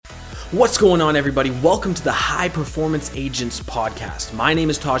What's going on, everybody? Welcome to the High Performance Agents podcast. My name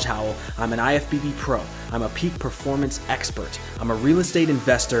is Taj Howell. I'm an IFBB pro. I'm a peak performance expert. I'm a real estate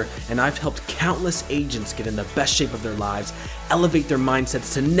investor, and I've helped countless agents get in the best shape of their lives, elevate their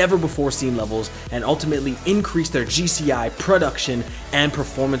mindsets to never before seen levels, and ultimately increase their GCI, production, and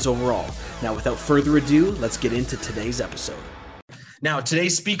performance overall. Now, without further ado, let's get into today's episode. Now,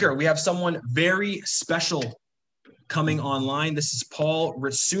 today's speaker, we have someone very special coming online. This is Paul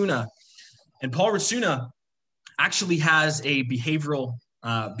Ritsuna. And Paul Ritsuna actually has a behavioral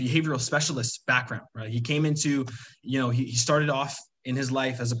specialist background, right? He came into, he started off in his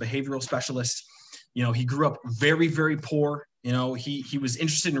life as a behavioral specialist. He grew up very, very poor. He was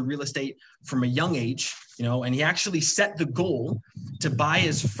interested in real estate from a young age, and he actually set the goal to buy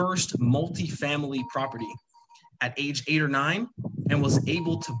his first multifamily property at age 8 or 9 and was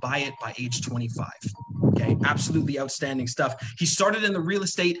able to buy it by age 25. Okay, absolutely outstanding stuff. He started in the real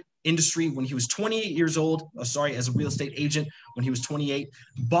estate industry when he was 28 years old, as a real estate agent when he was 28,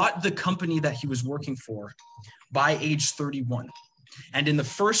 bought the company that he was working for by age 31. And in the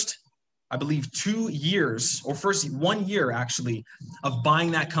first, I believe, 2 years, or first 1 year actually, of buying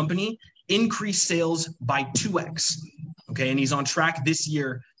that company, increased sales by 2x. Okay, and he's on track this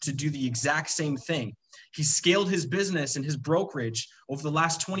year to do the exact same thing. He scaled his business and his brokerage over the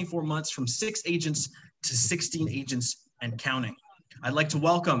last 24 months from 6 agents to 16 agents and counting. I'd like to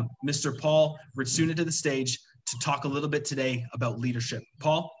welcome Mr. Paul Ritsuna to the stage to talk a little bit today about leadership.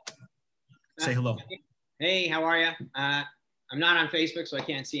 Paul, say hello. Hey, how are you? I'm not on Facebook, so I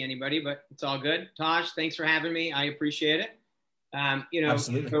can't see anybody, but it's all good. Taj, thanks for having me. I appreciate it.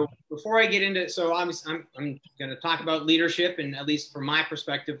 Absolutely. So before I get into, I'm going to talk about leadership, and at least from my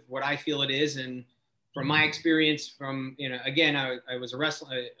perspective, what I feel it is, and from my experience from, again, I was a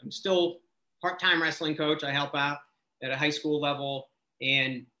wrestler. I'm still part-time wrestling coach. I help out at a high school level,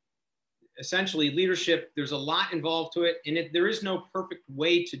 and essentially leadership, there's a lot involved to it, and there is no perfect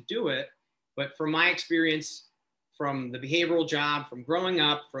way to do it. But from my experience, from the behavioral job, from growing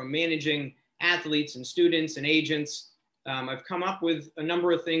up, from managing athletes and students and agents, I've come up with a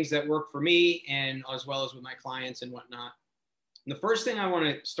number of things that work for me, and as well as with my clients and whatnot. And the first thing I want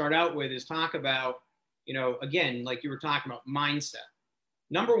to start out with is talk about, again, like you were talking about, mindset.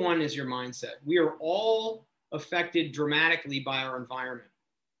 Number one is your mindset. We are all affected dramatically by our environment,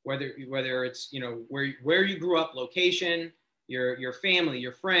 whether it's, where you grew up, location, your family,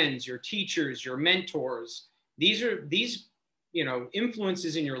 your friends, your teachers, your mentors. These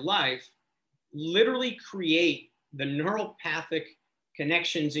influences in your life literally create the neuropathic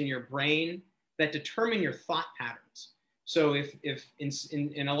connections in your brain that determine your thought patterns. So if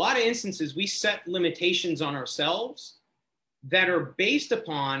in a lot of instances, we set limitations on ourselves that are based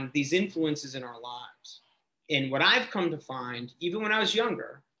upon these influences in our lives. And what I've come to find, even when I was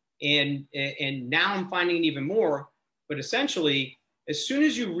younger, and now I'm finding it even more, but essentially, as soon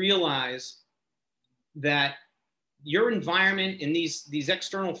as you realize that your environment and these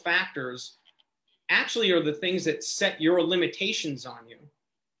external factors actually are the things that set your limitations on you,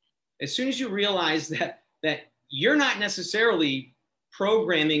 as soon as you realize that you're not necessarily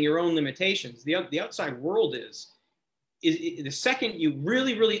programming your own limitations, the outside world is the second you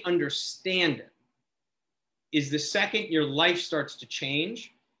really, really understand it, is the second your life starts to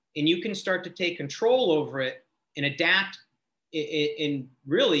change, and you can start to take control over it and adapt and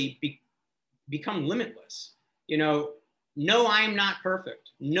really become limitless. No, I am not perfect.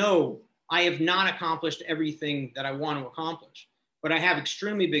 No, I have not accomplished everything that I want to accomplish, but I have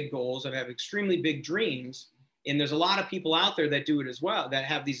extremely big goals. I have extremely big dreams. And there's a lot of people out there that do it as well, that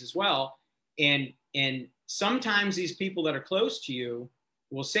have these as well. And sometimes these people that are close to you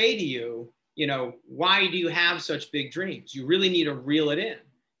will say to you, why do you have such big dreams? You really need to reel it in.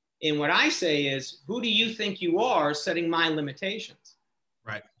 And what I say is, who do you think you are setting my limitations?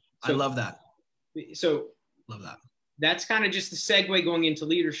 Right. So, I love that. So love that. That's kind of just the segue going into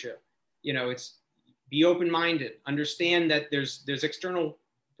leadership. It's be open-minded, understand that there's external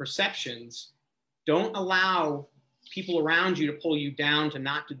perceptions. Don't allow people around you to pull you down to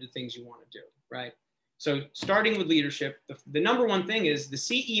not to do things you want to do, right? So starting with leadership, the number one thing is the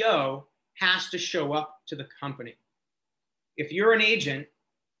CEO has to show up to the company. If you're an agent,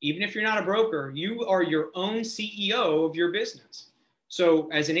 even if you're not a broker, you are your own CEO of your business. So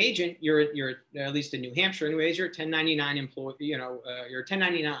as an agent, you're at least in New Hampshire anyways, you're a 1099 employee, you're a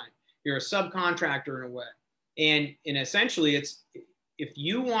 1099. You're a subcontractor in a way. And essentially it's, if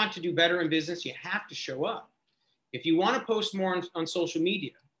you want to do better in business, you have to show up. If you want to post more on social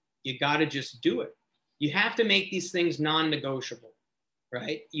media, you got to just do it. You have to make these things non-negotiable,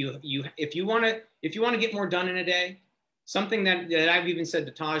 right? If you want to get more done in a day, something that I've even said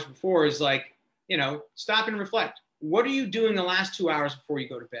to Taj before is like, you know, stop and reflect. What are you doing the last 2 hours before you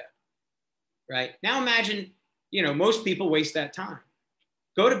go to bed? Right? Now imagine, you know, most people waste that time.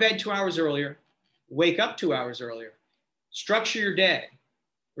 Go to bed 2 hours earlier, wake up 2 hours earlier, structure your day,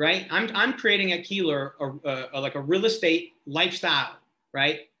 right? I'm creating at Keeler like a real estate lifestyle,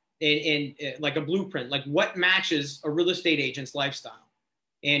 right? And like a blueprint, like what matches a real estate agent's lifestyle.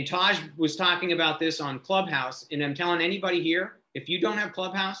 And Taj was talking about this on Clubhouse, and I'm telling anybody here, if you don't have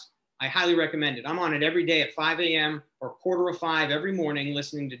Clubhouse, I highly recommend it. I'm on it every day at 5 a.m. or 4:45 every morning,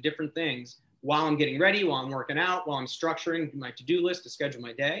 listening to different things while I'm getting ready, while I'm working out, while I'm structuring my to-do list to schedule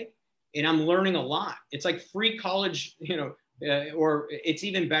my day. And I'm learning a lot. It's like free college, you know, or it's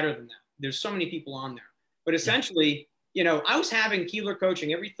even better than that. There's so many people on there. But essentially, you know, I was having Keeler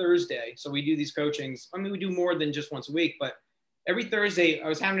coaching every Thursday. So we do these coachings. I mean, we do more than just once a week, but every Thursday I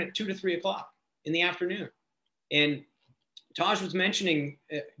was having it 2 to 3 o'clock in the afternoon. And Taj was mentioning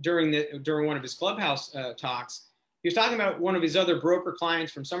during one of his Clubhouse talks, he was talking about one of his other broker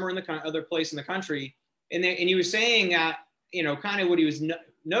clients from somewhere in the other place in the country. And he was saying, you know, kind of what he was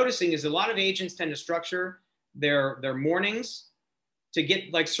noticing is a lot of agents tend to structure their mornings to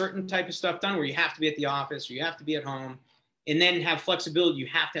get like certain type of stuff done where you have to be at the office or you have to be at home, and then have flexibility. You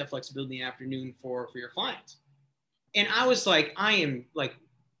have to have flexibility in the afternoon for your clients. And I was like, I'm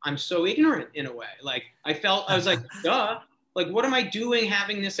so ignorant in a way. Like I was like, duh, like, what am I doing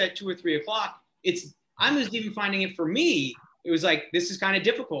having this at 2 or 3 o'clock? I was even finding it for me. It was like, this is kind of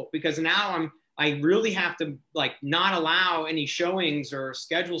difficult because now I really have to like not allow any showings or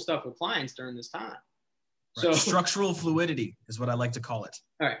schedule stuff with clients during this time. Right. So structural fluidity is what I like to call it.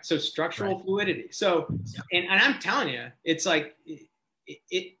 All right. So structural fluidity. So, and I'm telling you, it's like,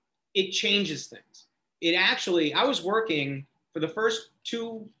 it changes things. It actually, I was working for the first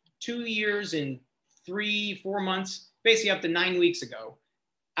two years and 3-4 months, basically up to 9 weeks ago.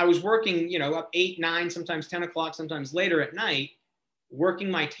 I was working, you know, up 8, 9, sometimes 10 o'clock, sometimes later at night, working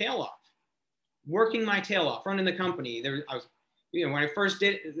my tail off, running the company. I was, you know, when I first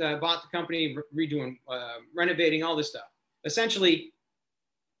bought the company, redoing, renovating, all this stuff. Essentially,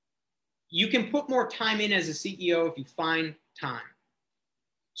 you can put more time in as a CEO if you find time.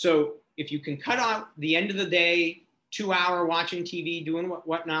 So if you can cut out the end of the day, 2 hour watching TV, doing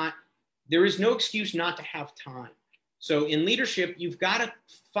whatnot, there is no excuse not to have time. So in leadership, you've got to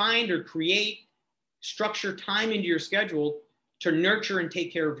find or create, structure time into your schedule to nurture and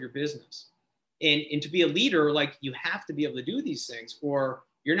take care of your business. And to be a leader, like you have to be able to do these things, or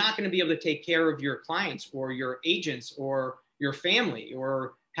you're not going to be able to take care of your clients or your agents or your family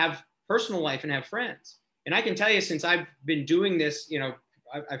or have personal life and have friends. And I can tell you, since I've been doing this, you know,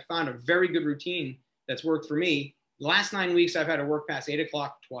 I've found a very good routine that's worked for me. The last 9 weeks, I've had to work past 8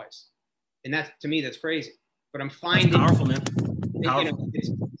 o'clock twice. And that, to me, that's crazy. But I'm finding, that's powerful, man. Powerful. You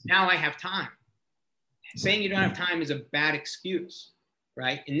know, now I have time. Saying you don't have time is a bad excuse,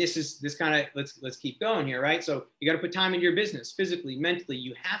 right? And this kind of, let's keep going here, right? So you got to put time into your business, physically, mentally.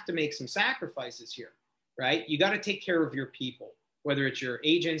 You have to make some sacrifices here, right? You got to take care of your people, whether it's your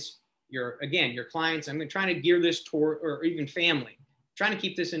agents, your clients. I'm trying to gear this toward, or even family. I'm trying to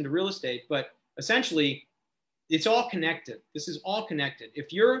keep this into real estate, but essentially, it's all connected. This is all connected.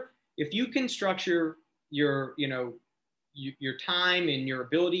 If you can structure your time and your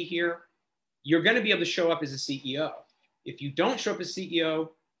ability here, you're going to be able to show up as a CEO. If you don't show up as CEO,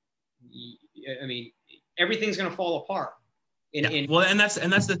 I mean, everything's going to fall apart. And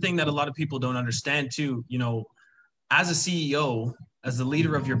that's the thing that a lot of people don't understand too. You know, as a CEO, as the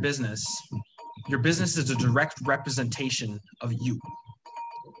leader of your business is a direct representation of you,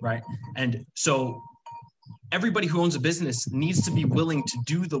 right? And so everybody who owns a business needs to be willing to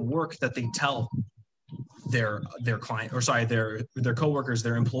do the work that they tell their client, or sorry, their coworkers,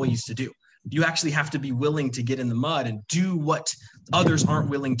 their employees to do. You actually have to be willing to get in the mud and do what others aren't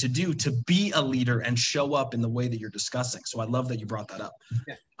willing to do to be a leader and show up in the way that you're discussing. So I love that you brought that up.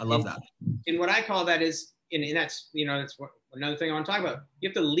 Yeah. I love that. And what I call that is, and that's, you know, that's another thing I want to talk about. You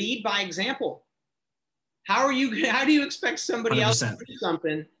have to lead by example. How do you expect somebody 100%. Else to do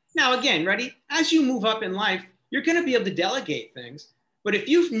something? Now, again, ready? As you move up in life, you're going to be able to delegate things. But if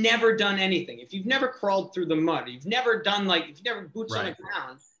you've never done anything, if you've never crawled through the mud, if you've never boots on the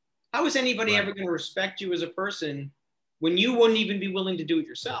ground, how is anybody ever going to respect you as a person when you wouldn't even be willing to do it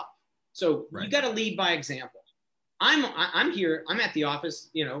yourself? So you got to lead by example. I'm here. I'm at the office,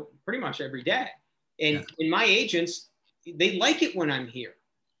 you know, pretty much every day, and my agents, they like it when I'm here,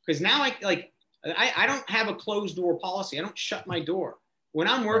 because now I don't have a closed door policy. I don't shut my door. When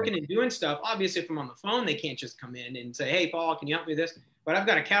I'm working and doing stuff, obviously if I'm on the phone, they can't just come in and say, hey, Paul, can you help me with this? But I've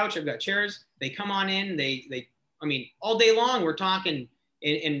got a couch, I've got chairs. They come on in, they I mean, all day long we're talking,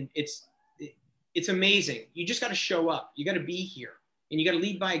 and it's amazing. You just got to show up. You got to be here, and you got to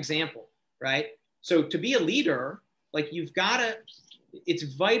lead by example, right? So to be a leader, like it's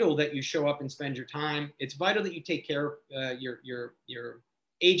vital that you show up and spend your time. It's vital that you take care of your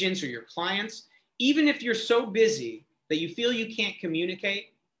agents or your clients. Even if you're so busy that you feel you can't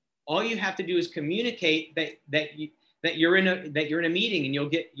communicate, all you have to do is communicate that you're in a meeting, and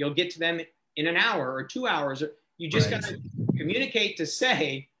you'll get to them in an hour or 2 hours. You just got to communicate to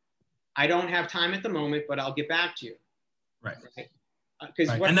say, I don't have time at the moment, but I'll get back to you. Right. Right?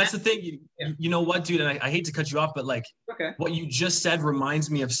 And that's the thing, you know what, dude, and I hate to cut you off, but like what you just said reminds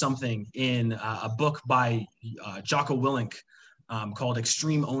me of something in a book by Jocko Willink called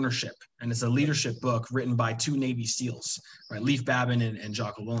Extreme Ownership. And it's a leadership book written by 2 Navy SEALs, right? Leif Babin and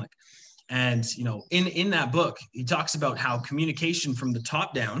Jocko Willink. And, you know, in that book, he talks about how communication from the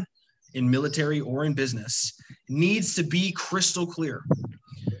top down in military or in business needs to be crystal clear.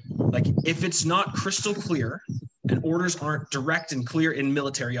 Like if it's not crystal clear and orders aren't direct and clear in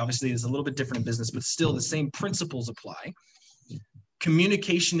military, obviously it's a little bit different in business, but still the same principles apply.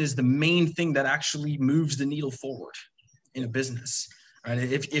 Communication is the main thing that actually moves the needle forward in a business, right?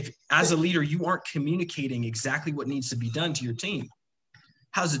 If as a leader, you aren't communicating exactly what needs to be done to your team,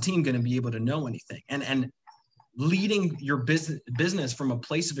 how's the team going to be able to know anything? And leading your business from a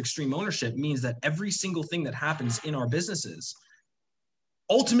place of extreme ownership means that every single thing that happens in our businesses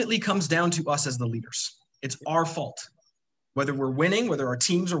ultimately comes down to us as the leaders. It's our fault, whether we're winning, whether our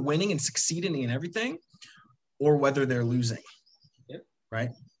teams are winning and succeeding in everything, or whether they're losing. Yep. Right.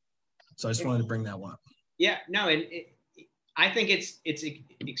 So I just wanted to bring that one up. Yeah, no, and I think it's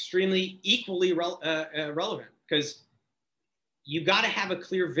extremely equally relevant, because you got to have a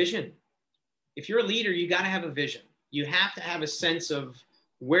clear vision. If you're a leader, you got to have a vision. You have to have a sense of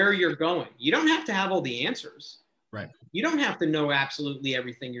where you're going. You don't have to have all the answers. Right. You don't have to know absolutely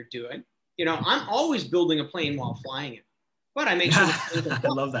everything you're doing. You know, I'm always building a plane while flying it, but I make sure. I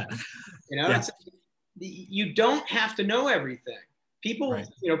love that. You know, you don't have to know everything. People,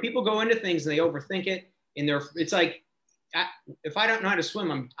 you know, people go into things and they overthink it, and it's like, if I don't know how to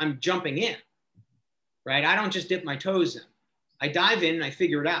swim, I'm jumping in, right? I don't just dip my toes in. I dive in and I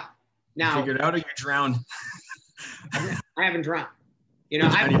figure it out. Now, you figure it out, or you drown. I haven't drowned. You know,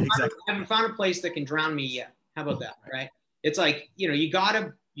 I haven't found a place that can drown me yet. How about that, right? It's like, you know, you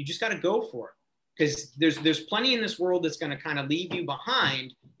just gotta go for it, because there's plenty in this world that's going to kind of leave you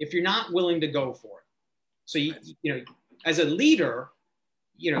behind if you're not willing to go for it. So you know, as a leader,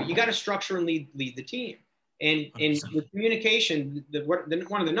 you know, you got to structure and lead the team. And with communication, one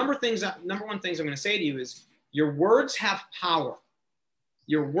of the number one things I'm going to say to you is your words have power.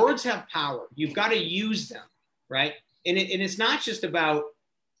 Your words have power. You've got to use them, right? And it's not just about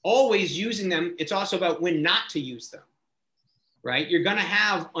always using them. It's also about when not to use them, right? You're going to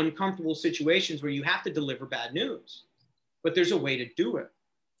have uncomfortable situations where you have to deliver bad news, but there's a way to do it.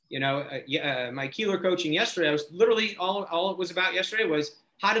 You know, my Keeler coaching yesterday, I was literally, all it was about yesterday was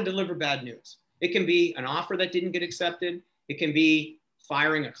how to deliver bad news. It can be an offer that didn't get accepted. It can be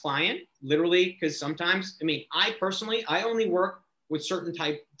firing a client, literally, because sometimes, I mean, I only work with certain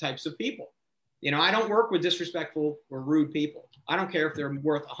types of people. You know, I don't work with disrespectful or rude people. I don't care if they're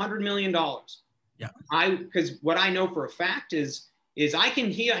worth $100 million. Yeah. Because what I know for a fact is I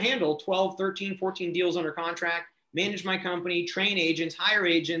can handle 12, 13, 14 deals under contract, manage my company, train agents, hire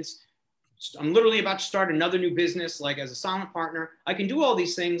agents. I'm literally about to start another new business, like as a silent partner. I can do all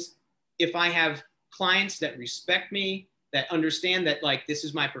these things if I have clients that respect me, that understand that, like, this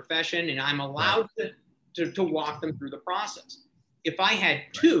is my profession and I'm allowed to walk them through the process. If I had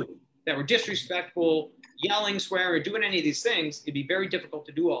two that were disrespectful, yelling, swearing, or doing any of these things, it'd be very difficult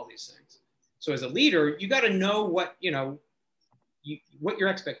to do all these things. So as a leader, you got to know what your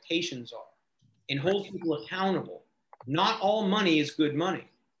expectations are and hold people accountable. Not all money is good money,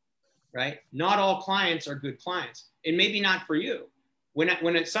 right? Not all clients are good clients, and maybe not for you.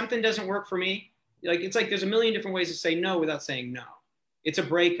 When something doesn't work for me, it's like there's a million different ways to say no without saying no. It's a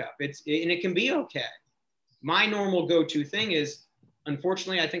breakup. And it can be okay. My normal go-to thing is,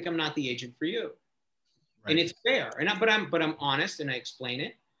 unfortunately, I think I'm not the agent for you. Right. And it's fair. But I'm honest and I explain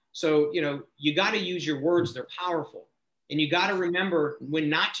it. So, you know, you got to use your words. They're powerful. And you got to remember when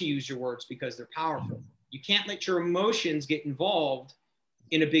not to use your words because they're powerful. You can't let your emotions get involved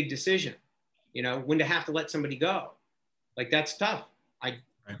in a big decision. You know, when to have to let somebody go. Like, that's tough.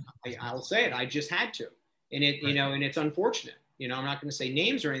 I'll say it. I just had to. And you know, and it's unfortunate. You know, I'm not going to say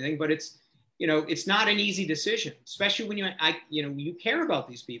names or anything, but it's, you know, it's not an easy decision, especially when you care about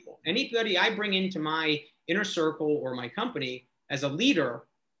these people. Anybody I bring into my inner circle or my company as a leader,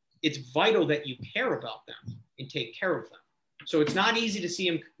 it's vital that you care about them and take care of them. So it's not easy to see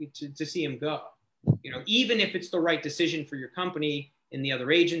him to see him go. You know, even if it's the right decision for your company and the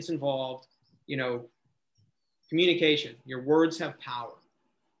other agents involved, you know, communication, your words have power.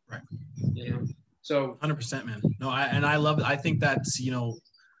 Right. You know, so 100%, man. No, I love it. I think that's, you know,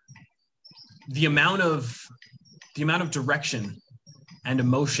 the amount of direction and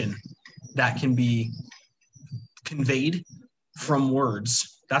emotion that can be conveyed from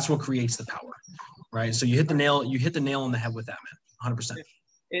words. That's what creates the power, right? So you hit the nail on the head with that, man. 100%.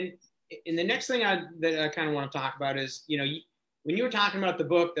 And the next thing that I kind of want to talk about is, you know, when you were talking about the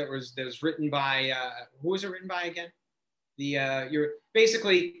book that was written by, who was it written by again? You're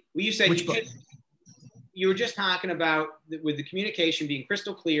basically, you said you were just talking about with the communication being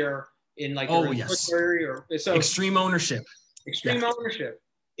crystal clear in like, yes. Or so extreme ownership. Ownership.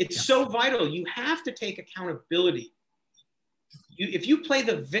 It's so vital. You have to take accountability. If you play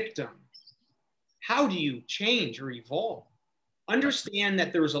the victim, how do you change or evolve? Understand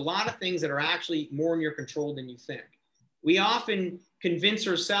that there's a lot of things that are actually more in your control than you think. We often convince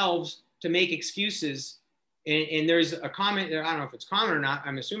ourselves to make excuses. And there's a comment, I don't know if it's common or not,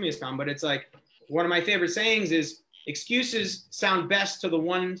 I'm assuming it's common, but it's like, one of my favorite sayings is, excuses sound best to the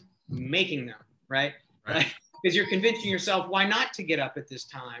one making them, right? Because you're convincing yourself why not to get up at this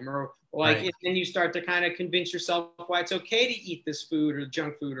time, or like, right. Then you start to kind of convince yourself why it's okay to eat this food or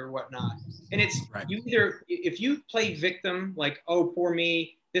junk food or whatnot. And it's right. You either, if you play victim, like, oh, poor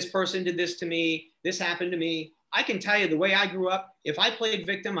me, this person did this to me, this happened to me. I can tell you the way I grew up, if I played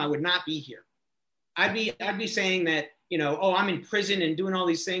victim, I would not be here. I'd be saying that, you know, oh, I'm in prison and doing all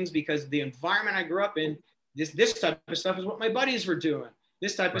these things because the environment I grew up in, this type of stuff is what my buddies were doing.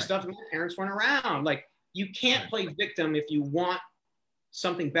 This type of stuff my parents weren't around. Like, you can't play victim if you want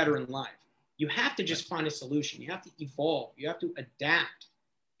something better in life. You have to just find a solution. You have to evolve. You have to adapt.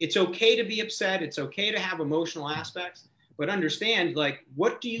 It's okay to be upset. It's okay to have emotional aspects, but understand, like,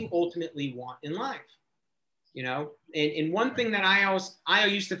 what do you ultimately want in life? You know, and one thing that I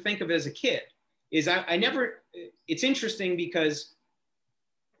used to think of as a kid is I never, it's interesting because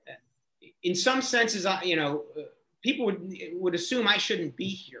in some senses, people would assume I shouldn't be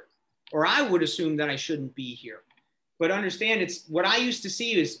here, or I would assume that I shouldn't be here. But understand, it's what I used to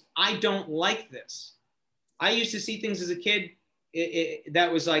see is, I don't like this. I used to see things as a kid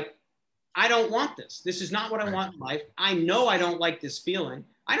that was like, I don't want this. This is not what I want in life. I know I don't like this feeling.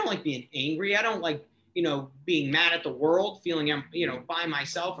 I don't like being angry. I don't like, being mad at the world, feeling I'm, by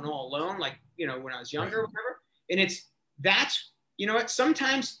myself and all alone, like, when I was younger or whatever. And that's, what,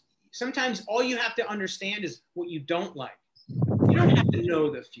 sometimes all you have to understand is what you don't like. You don't have to know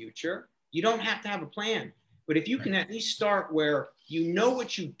the future. You don't have to have a plan. But if you can at least start where you know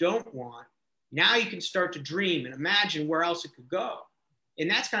what you don't want, now you can start to dream and imagine where else it could go. And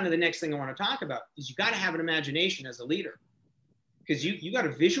that's kind of the next thing I want to talk about, is you got to have an imagination as a leader, because you got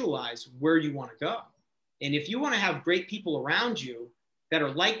to visualize where you want to go. And if you want to have great people around you that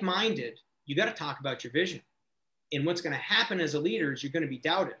are like-minded, you got to talk about your vision. And what's going to happen as a leader is you're going to be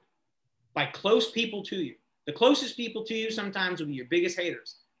doubted by close people to you. The closest people to you sometimes will be your biggest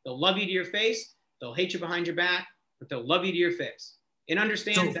haters. They'll love you to your face. They'll hate you behind your back, but they'll love you to your face. And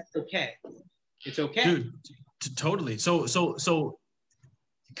understand that's okay. It's okay. Dude, totally. So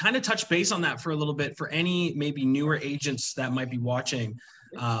kind of touch base on that for a little bit for any maybe newer agents that might be watching,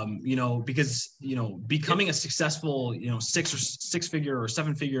 because, becoming a successful, six-figure or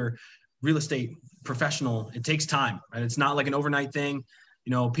seven-figure real estate professional, it takes time, right? It's not like an overnight thing.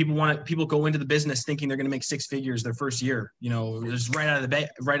 People go into the business thinking they're going to make six figures their first year, just right out of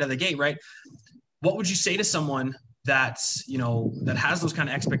the gate, right? What would you say to someone that's, that has those kind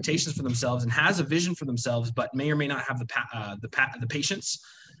of expectations for themselves and has a vision for themselves, but may or may not have the patience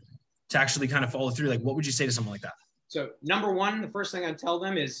to actually kind of follow through? Like, what would you say to someone like that? So number one, the first thing I'd tell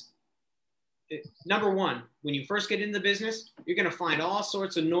them is, when you first get into the business, you're going to find all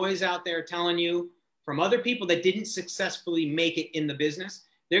sorts of noise out there telling you from other people that didn't successfully make it in the business.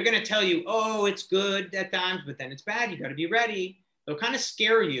 They're going to tell you, oh, it's good at times, but then it's bad. You got to be ready. They'll kind of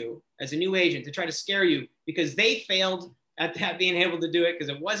scare you as a new agent, to try to scare you because they failed at that, being able to do it because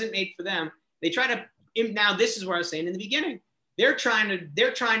it wasn't made for them. They try to, now this is what I was saying in the beginning. They're trying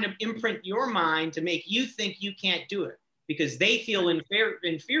to imprint your mind to make you think you can't do it because they feel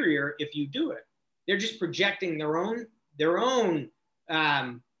inferior if you do it. They're just projecting their own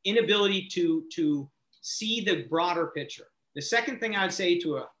inability to see the broader picture. The second thing I'd say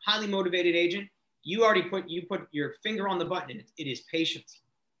to a highly motivated agent, you put your finger on the button. It is patience.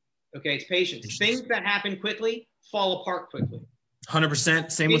 Okay, it's patience. Things that happen quickly fall apart quickly.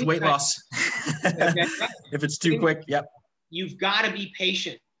 100%. Same with weight loss. Okay. If it's too quick, yep. You've got to be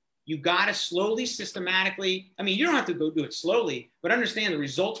patient. You got to slowly, systematically. I mean, you don't have to go do it slowly, but understand the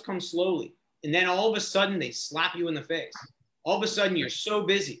results come slowly. And then all of a sudden they slap you in the face. All of a sudden you're so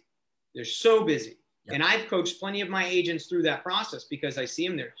busy. They're so busy. Yep. And I've coached plenty of my agents through that process because I see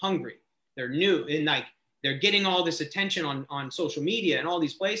them, they're hungry, they're new, and like they're getting all this attention on social media and all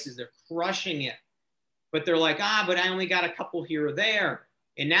these places. They're crushing it. But they're like, but I only got a couple here or there.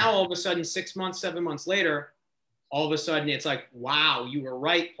 And now all of a sudden, 6 months, 7 months later, all of a sudden it's like, wow, you were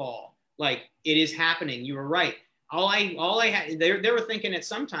right, Paul. Like, it is happening. You were right. All I had, they were thinking that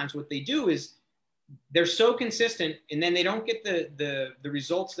sometimes what they do is they're so consistent and then they don't get the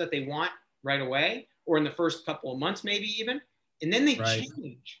results that they want right away, or in the first couple of months, maybe even. And then they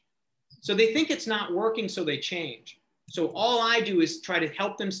change. So they think it's not working, so they change. So all I do is try to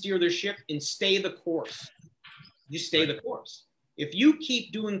help them steer their ship and stay the course. You stay the course. If you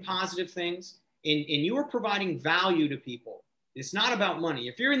keep doing positive things and you are providing value to people, it's not about money.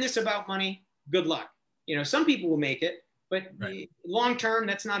 If you're in this about money, good luck. You know, some people will make it, but long term,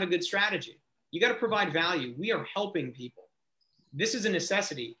 that's not a good strategy. You got to provide value. We are helping people. This is a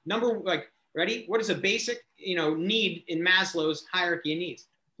necessity. Ready? What is a basic, need in Maslow's hierarchy of needs?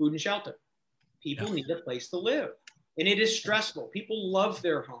 Food and shelter. People need a place to live. And it is stressful. People love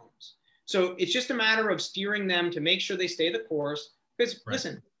their homes. So it's just a matter of steering them to make sure they stay the course. Because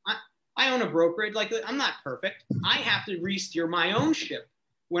listen, I own a brokerage. Like, I'm not perfect. I have to re-steer my own ship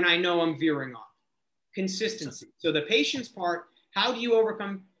when I know I'm veering off. Consistency. So the patience part, how do you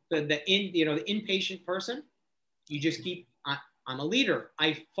overcome the impatient person? You just keep, I'm a leader.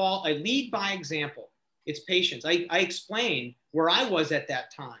 I lead by example. It's patience. I explain where I was at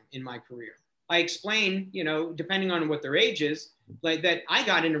that time in my career. I explain, depending on what their age is, like that I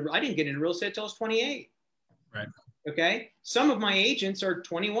didn't get into real estate until I was 28. Right. Okay. Some of my agents are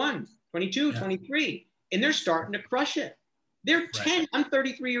 21, 22, 23, and they're starting to crush it. They're 10. I'm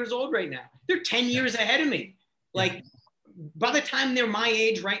 33 years old right now. They're 10 years ahead of me. Like, by the time they're my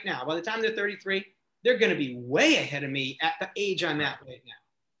age right now, by the time they're 33, they're going to be way ahead of me at the age I'm at right now.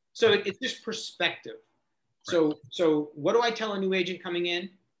 So it's just perspective. So what do I tell a new agent coming in?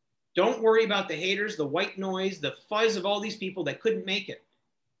 Don't worry about the haters, the white noise, the fuzz of all these people that couldn't make it.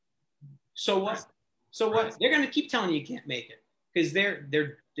 So what? So what? They're going to keep telling you can't make it because they're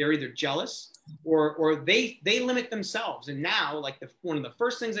either jealous or they limit themselves. And now, like one of the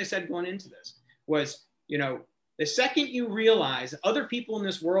first things I said going into this was, the second you realize other people in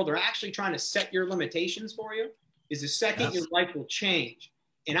this world are actually trying to set your limitations for you is the second your life will change.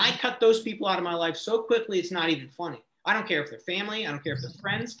 And I cut those people out of my life so quickly, it's not even funny. I don't care if they're family. I don't care if they're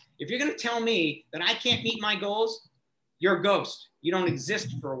friends. If you're going to tell me that I can't meet my goals, you're a ghost. You don't exist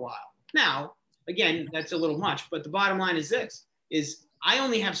for a while. Now, again, that's a little much, but the bottom line is this, is I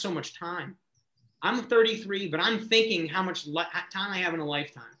only have so much time. I'm 33, but I'm thinking how much time I have in a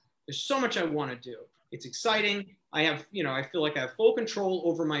lifetime. There's so much I want to do. It's exciting. I have, I feel like I have full control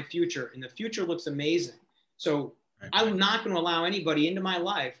over my future, and the future looks amazing. So I'm not going to allow anybody into my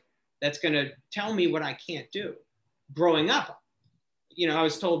life that's going to tell me what I can't do. Growing up, I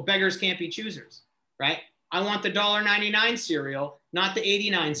was told beggars can't be choosers, right? I want the $1.99 cereal, not the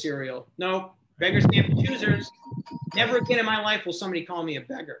 89 cereal. No, beggars can't be choosers. Never again in my life will somebody call me a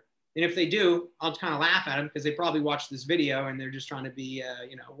beggar. And if they do, I'll kind of laugh at them because they probably watched this video and they're just trying to be,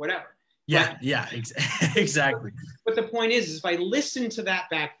 whatever. Exactly. But the point is if I listened to that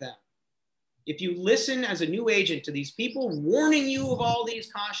back then, if you listen as a new agent to these people warning you of all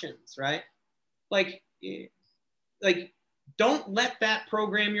these cautions, right? Like, don't let that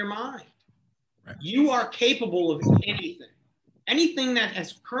program your mind. Right. You are capable of anything that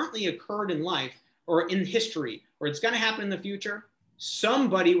has currently occurred in life or in history, or it's going to happen in the future.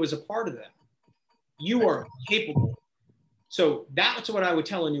 Somebody was a part of that. You are capable. So that's what I would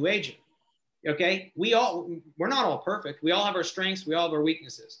tell a new agent. Okay. We're not all perfect. We all have our strengths. We all have our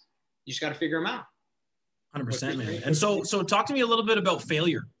weaknesses. You just got to figure them out. 100%, man. And so talk to me a little bit about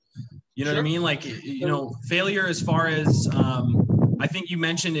failure. You know what I mean? Like, failure as far as, I think you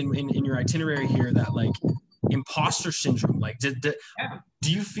mentioned in your itinerary here that like imposter syndrome, like do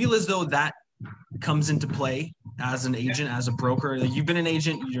you feel as though that comes into play as an agent, as a broker? Like, you've been an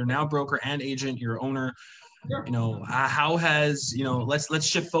agent, you're now broker and agent, you're owner. Sure. How has, let's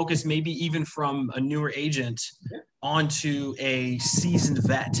shift focus maybe even from a newer agent onto a seasoned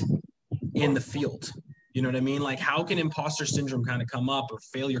vet in the field. You know what I mean? Like, how can imposter syndrome kind of come up or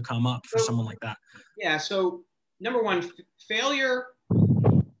failure come up for someone like that? Yeah. So number one, failure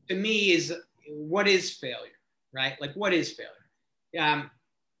to me is, what is failure, right? Like, what is failure?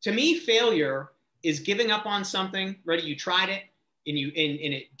 To me, failure is giving up on something, right? You tried it and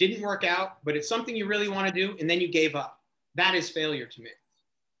it didn't work out, but it's something you really want to do. And then you gave up. That is failure to me.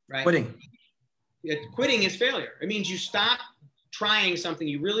 right? Quitting. Quitting is failure. It means you stop trying something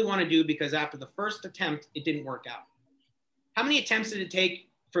you really want to do because after the first attempt, it didn't work out. How many attempts did it take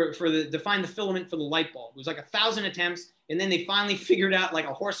to find the filament for the light bulb? It was like 1,000 attempts, and then they finally figured out like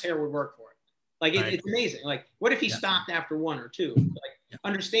a horsehair would work for it. Like it's amazing. Like what if he stopped after one or two? Like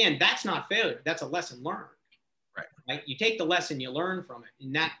understand that's not failure. That's a lesson learned. Right? You take the lesson, you learn from it.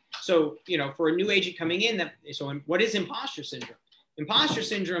 And that, so, you know, for a new agent coming in, what is imposter syndrome? Imposter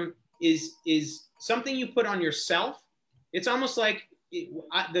syndrome is something you put on yourself. It's almost like,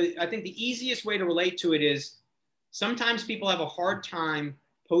 I think the easiest way to relate to it is sometimes people have a hard time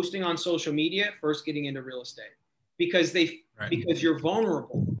posting on social media first getting into real estate because because you're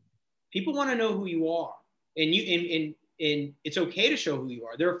vulnerable. People want to know who you are, and it's okay to show who you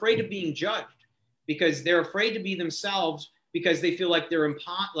are. They're afraid of being judged because they're afraid to be themselves because they feel like am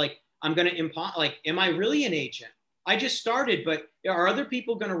I really an agent? I just started, but are other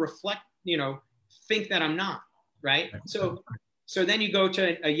people going to reflect, think that I'm not, right? So then you go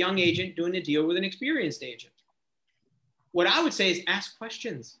to a young agent doing a deal with an experienced agent. What I would say is ask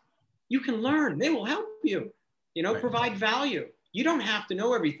questions. You can learn. They will help you, provide value. You don't have to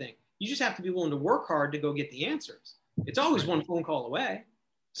know everything. You just have to be willing to work hard to go get the answers. It's always one phone call away.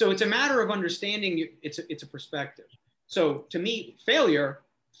 So it's a matter of understanding. It's a perspective. So to me, if failure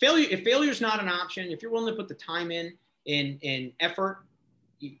is not an option, if you're willing to put the time in effort,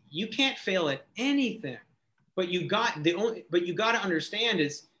 you can't fail at anything. But you got to understand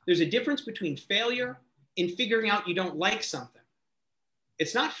is there's a difference between failure and figuring out you don't like something.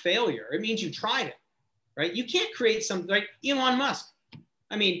 It's not failure. It means you tried it, right? You can't create something like Elon Musk.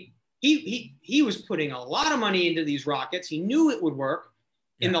 I mean, he was putting a lot of money into these rockets. He knew it would work.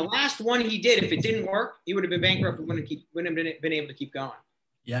 Yeah. In the last one he did, if it didn't work, he would have been bankrupt and wouldn't have been able to keep going.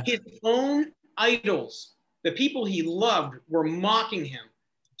 Yeah. His own idols, the people he loved, were mocking him,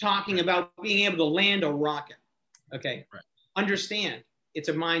 talking about being able to land a rocket. Okay. Right. Understand, it's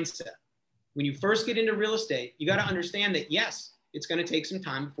a mindset. When you first get into real estate, you got to understand that, yes, it's going to take some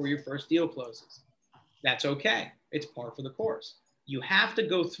time before your first deal closes. That's okay. It's par for the course. You have to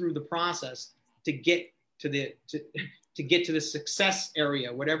go through the process to get to the success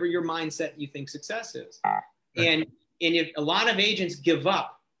area, whatever your mindset you think success is. Right. And if a lot of agents give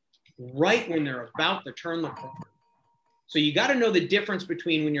up right when they're about to turn the corner. So you got to know the difference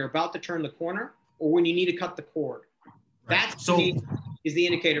between when you're about to turn the corner or when you need to cut the cord. Right. That is the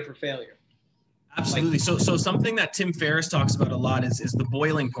indicator for failure. Absolutely. So something that Tim Ferriss talks about a lot is the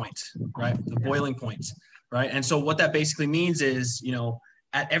boiling point, right? The boiling point, right? And so what that basically means is, in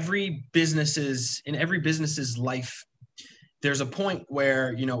every business's life, there's a point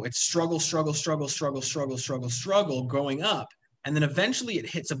where, it's struggle growing up. And then eventually it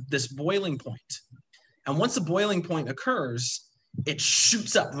hits this boiling point. And once the boiling point occurs, it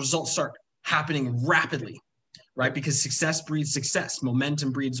shoots up. Results start happening rapidly. Right? Because success breeds success.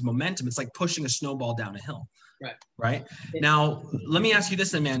 Momentum breeds momentum. It's like pushing a snowball down a hill. Right? Now, let me ask you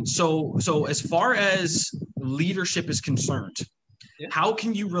this then, man. So as far as leadership is concerned, how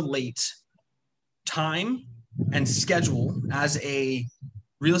can you relate time and schedule as a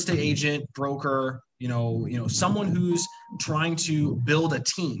real estate agent, broker, someone who's trying to build a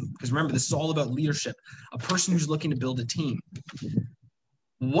team? Because remember, this is all about leadership. A person who's looking to build a team.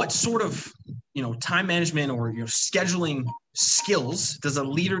 What sort of time management or scheduling skills does a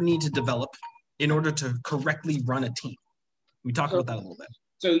leader need to develop in order to correctly run a team? We talked about that a little bit.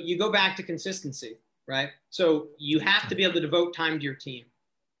 So you go back to consistency, right? So you have to be able to devote time to your team.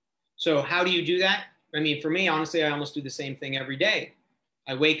 So how do you do that? I mean, for me, honestly, I almost do the same thing every day.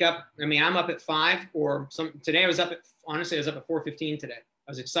 I wake up. I mean, I'm up at 5 today I was up at 4:15 today.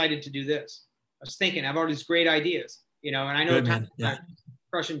 I was excited to do this. I was thinking, I have all these great ideas, and I know time.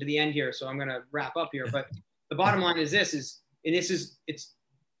 Crushing to the end here, so I'm going to wrap up here. But the bottom line is it's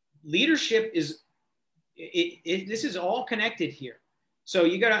leadership is this is all connected here. So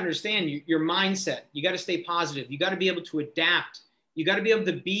you got to understand your mindset. You got to stay positive. You got to be able to adapt. You got to be able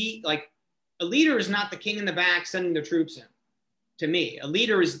to be like a leader is not the king in the back sending the troops in. To me, a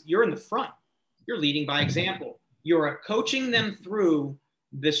leader you're in the front. You're leading by example. You're coaching them through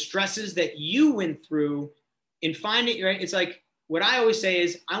the stresses that you went through and finding, right? It's like, what I always say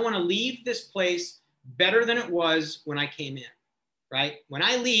is I want to leave this place better than it was when I came in, right? When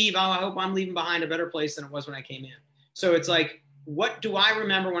I leave, I hope I'm leaving behind a better place than it was when I came in. So it's like, what do I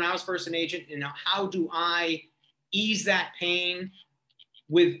remember when I was first an agent, and how do I ease that pain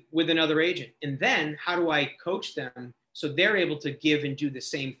with another agent? And then how do I coach them so they're able to give and do the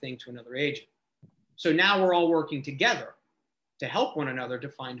same thing to another agent? So now we're all working together to help one another to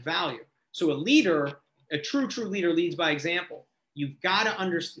find value. So a true leader leads by example. you've got to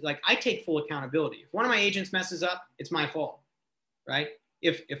understand, like, I take full accountability. If one of my agents messes up, it's my fault, right?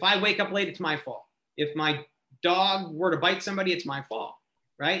 If I wake up late, it's my fault. If my dog were to bite somebody, it's my fault,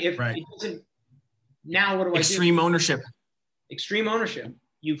 right? If it doesn't, now what do I do? Extreme ownership. Extreme ownership.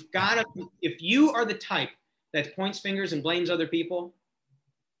 You've got to, if you are the type that points fingers and blames other people,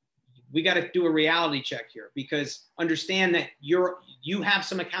 we got to do a reality check here, because understand that you have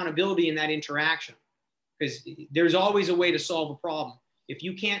some accountability in that interaction, because there's always a way to solve a problem. If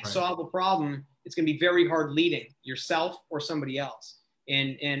you can't solve a problem, it's going to be very hard leading yourself or somebody else.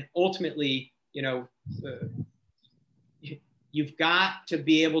 And ultimately, you've got to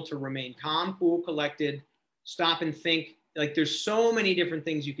be able to remain calm, cool, collected, stop and think. Like, there's so many different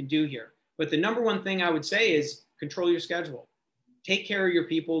things you can do here. But the number one thing I would say is control your schedule. Take care of your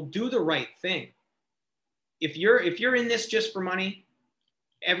people, do the right thing. If you're in this just for money,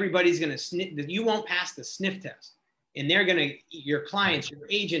 everybody's going to sniff. You won't pass the sniff test, and they're going to, your clients, your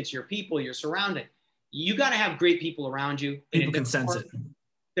agents, your people, your surrounding. You got to have great people around you. People can sense it.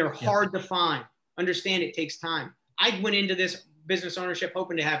 They're hard to find. Understand it takes time. I went into this business ownership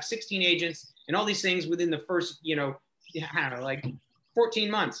hoping to have 16 agents and all these things within the first, I don't know, like 14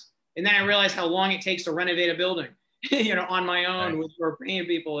 months. And then I realized how long it takes to renovate a building, on my own with paying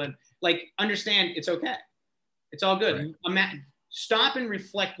people, and like, understand it's okay. It's all good. Stop and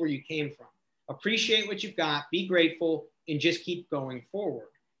reflect where you came from. Appreciate what you've got, be grateful, and just keep going forward.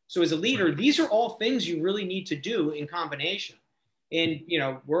 So as a leader, these are all things you really need to do in combination. And,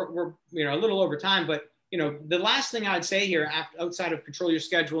 we're a little over time, but, the last thing I'd say here, outside of control your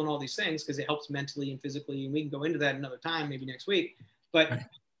schedule and all these things, because it helps mentally and physically, and we can go into that another time, maybe next week. But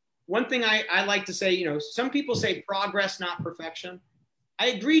one thing I like to say, some people say progress, not perfection. I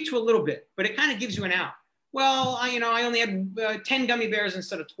agree to a little bit, but it kind of gives you an out. Well, I only had 10 gummy bears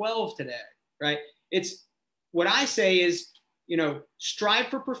instead of 12 today, right? It's what I say is, strive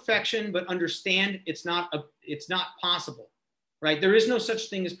for perfection, but understand it's not possible, right? There is no such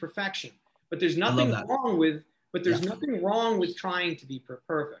thing as perfection, but there's nothing wrong with trying to be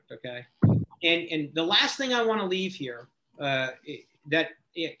perfect. Okay. And the last thing I want to leave here, and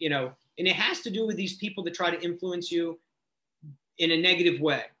it has to do with these people that try to influence you in a negative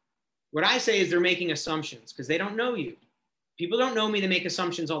way. What I say is they're making assumptions because they don't know you. People don't know me. They make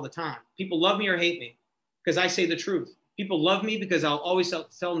assumptions all the time. People love me or hate me because I say the truth. People love me because I'll always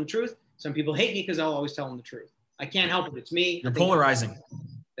tell them the truth. Some people hate me because I'll always tell them the truth. I can't help it. It's me. You're polarizing.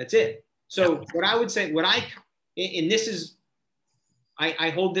 That's it. So what I would say, and this is, I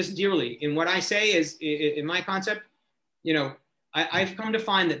hold this dearly. And what I say is, in my concept, I've come to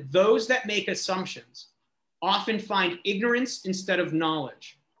find that those that make assumptions often find ignorance instead of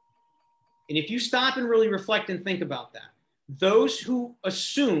knowledge. And if you stop and really reflect and think about that, those who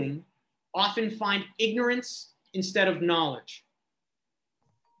assume often find ignorance instead of knowledge.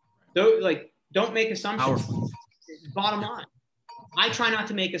 Don't make assumptions. Powerful. Bottom line, I try not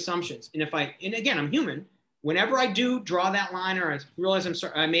to make assumptions. And again, I'm human. Whenever I do draw that line or I realize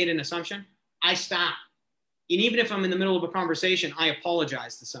I made an assumption, I stop. And even if I'm in the middle of a conversation, I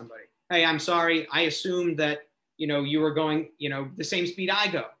apologize to somebody. Hey, I'm sorry. I assumed that, you were going, the same speed I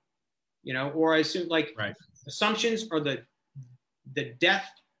go, or I assume assumptions are the death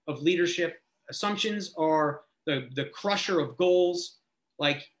of leadership. Assumptions are the crusher of goals.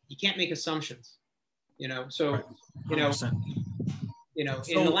 Like, you can't make assumptions, so,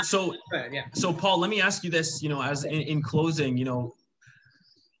 So Paul, let me ask you this, as in closing,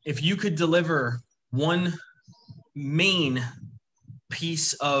 if you could deliver one main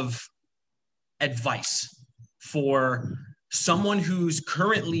piece of advice for someone who's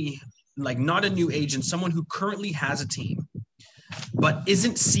currently not a new agent, someone who currently has a team, but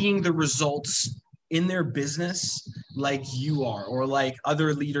isn't seeing the results in their business like you are, or like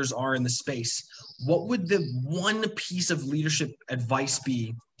other leaders are in the space, what would the one piece of leadership advice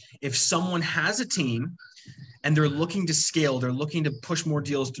be if someone has a team and they're looking to scale, they're looking to push more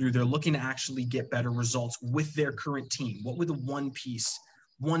deals through, they're looking to actually get better results with their current team? What would the one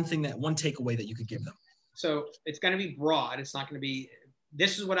takeaway that you could give them? So it's going to be broad. It's not going to be,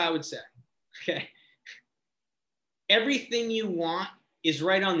 this is what I would say. Okay. Everything you want is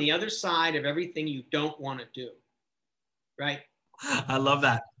right on the other side of everything you don't want to do. Right? I love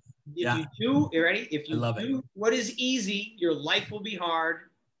that. If you do what is easy, your life will be hard.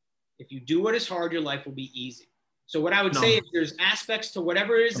 If you do what is hard, your life will be easy. So what I would say is there's aspects to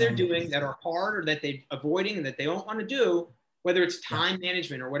whatever it is they're doing that are hard or that they're avoiding and that they don't want to do, whether it's time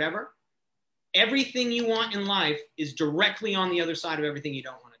management or whatever. Everything you want in life is directly on the other side of everything you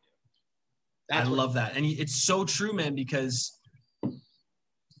don't want to do. I love that. And it's so true, man, because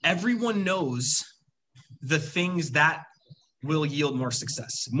everyone knows the things that will yield more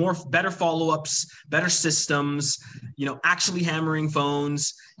success, better follow-ups, better systems, actually hammering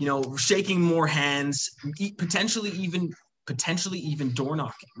phones, shaking more hands, potentially even door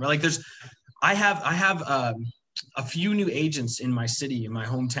knocking, right? Like I have a few new agents in my city, in my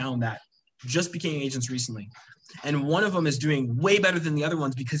hometown, that just became agents recently. And one of them is doing way better than the other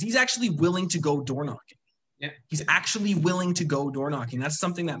ones because he's actually willing to go door knocking. Yeah. He's actually willing to go door knocking. That's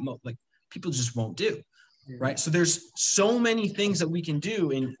something that people just won't do. Right. So there's so many things that we can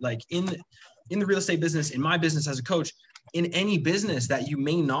do in the real estate business, in my business as a coach, in any business that you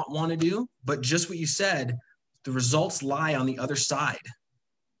may not want to do, but just what you said, the results lie on the other side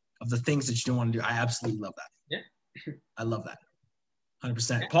of the things that you don't want to do. I absolutely love that. Yeah. I love that.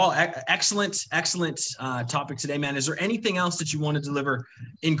 100%. Paul, excellent topic today, man. Is there anything else that you want to deliver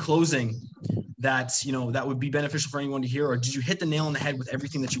in closing that, that would be beneficial for anyone to hear, or did you hit the nail on the head with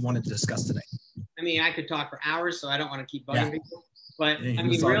everything that you wanted to discuss today? I mean, I could talk for hours, so I don't want to keep bugging people. But I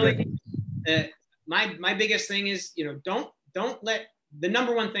mean, really, my biggest thing is, don't let, the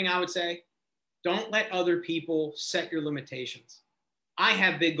number one thing I would say, don't let other people set your limitations. I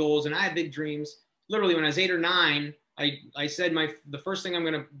have big goals and I have big dreams. Literally, when I was 8 or 9, I said the first thing I'm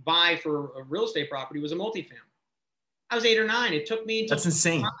going to buy for a real estate property was a multifamily. I was 8 or 9. It took me. That's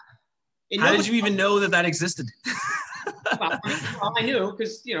insane. How did you even know that existed? Well, I knew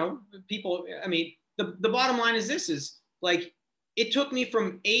because, people, I mean, the bottom line is this is like, it took me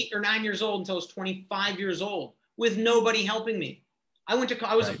from 8 or 9 years old until I was 25 years old with nobody helping me. I was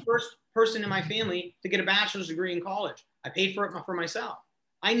the first person in my family to get a bachelor's degree in college. I paid for it for myself.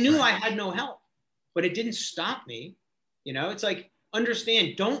 I knew I had no help, but it didn't stop me. It's like,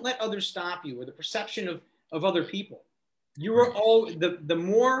 understand, don't let others stop you or the perception of other people. You are all, the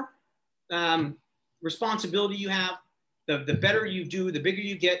more responsibility you have, the better you do, the bigger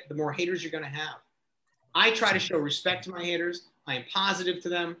you get, the more haters you're going to have. I try to show respect to my haters. I am positive to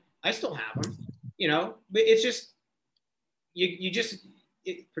them. I still have them, but it's just, you just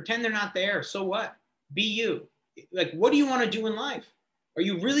pretend they're not there. So what? Be you. Like, what do you want to do in life? Are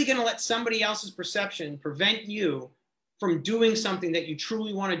you really going to let somebody else's perception prevent you from doing something that you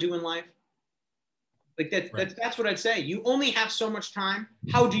truly want to do in life? Like that's what I'd say. You only have so much time.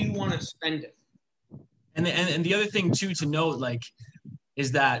 How do you want to spend it? And the other thing too to note,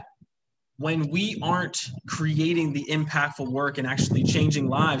 is that when we aren't creating the impactful work and actually changing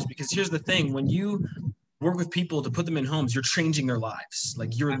lives, because here's the thing, when you work with people to put them in homes, you're changing their lives.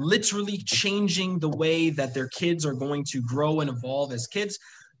 Like, you're literally changing the way that their kids are going to grow and evolve as kids,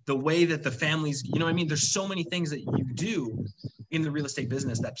 the way that the families, there's so many things that you do in the real estate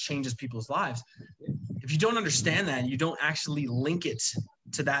business that changes people's lives. If you don't understand that, you don't actually link it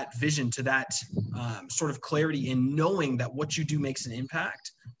to that vision, to that sort of clarity in knowing that what you do makes an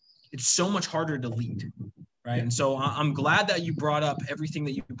impact, it's so much harder to lead, right? And so I'm glad that you brought up everything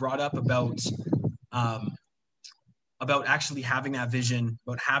that you brought up about actually having that vision,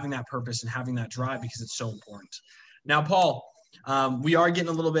 about having that purpose and having that drive, because it's so important. Now, Paul, we are getting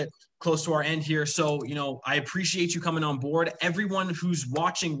a little bit close to our end here. So, I appreciate you coming on board. Everyone who's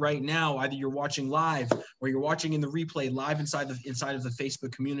watching right now, either you're watching live or you're watching in the replay live inside of the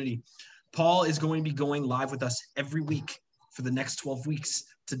Facebook community, Paul is going to be going live with us every week for the next 12 weeks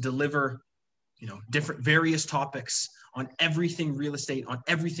to deliver, different various topics on everything real estate, on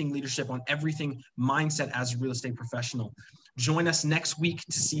everything leadership, on everything mindset as a real estate professional. Join us next week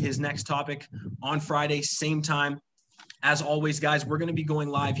to see his next topic on Friday, same time. As always, guys, we're going to be going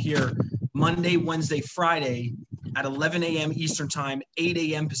live here Monday, Wednesday, Friday at 11 a.m. Eastern Time, 8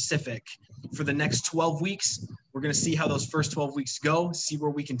 a.m. Pacific for the next 12 weeks. We're going to see how those first 12 weeks go, see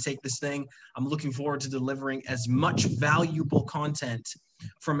where we can take this thing. I'm looking forward to delivering as much valuable content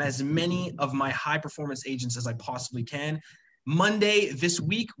from as many of my high performance agents as I possibly can. Monday this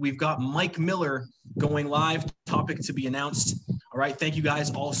week, we've got Mike Miller going live, topic to be announced. All right. Thank you guys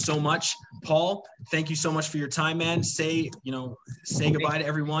all so much. Paul, thank you so much for your time, man. Say goodbye to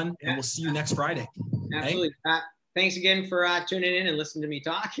everyone, and we'll see you next Friday. Absolutely. Hey? Thanks again for tuning in and listening to me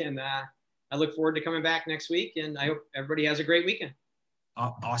talk. And I look forward to coming back next week, and I hope everybody has a great weekend.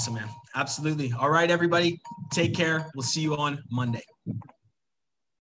 Awesome, man. Absolutely. All right, everybody. Take care. We'll see you on Monday.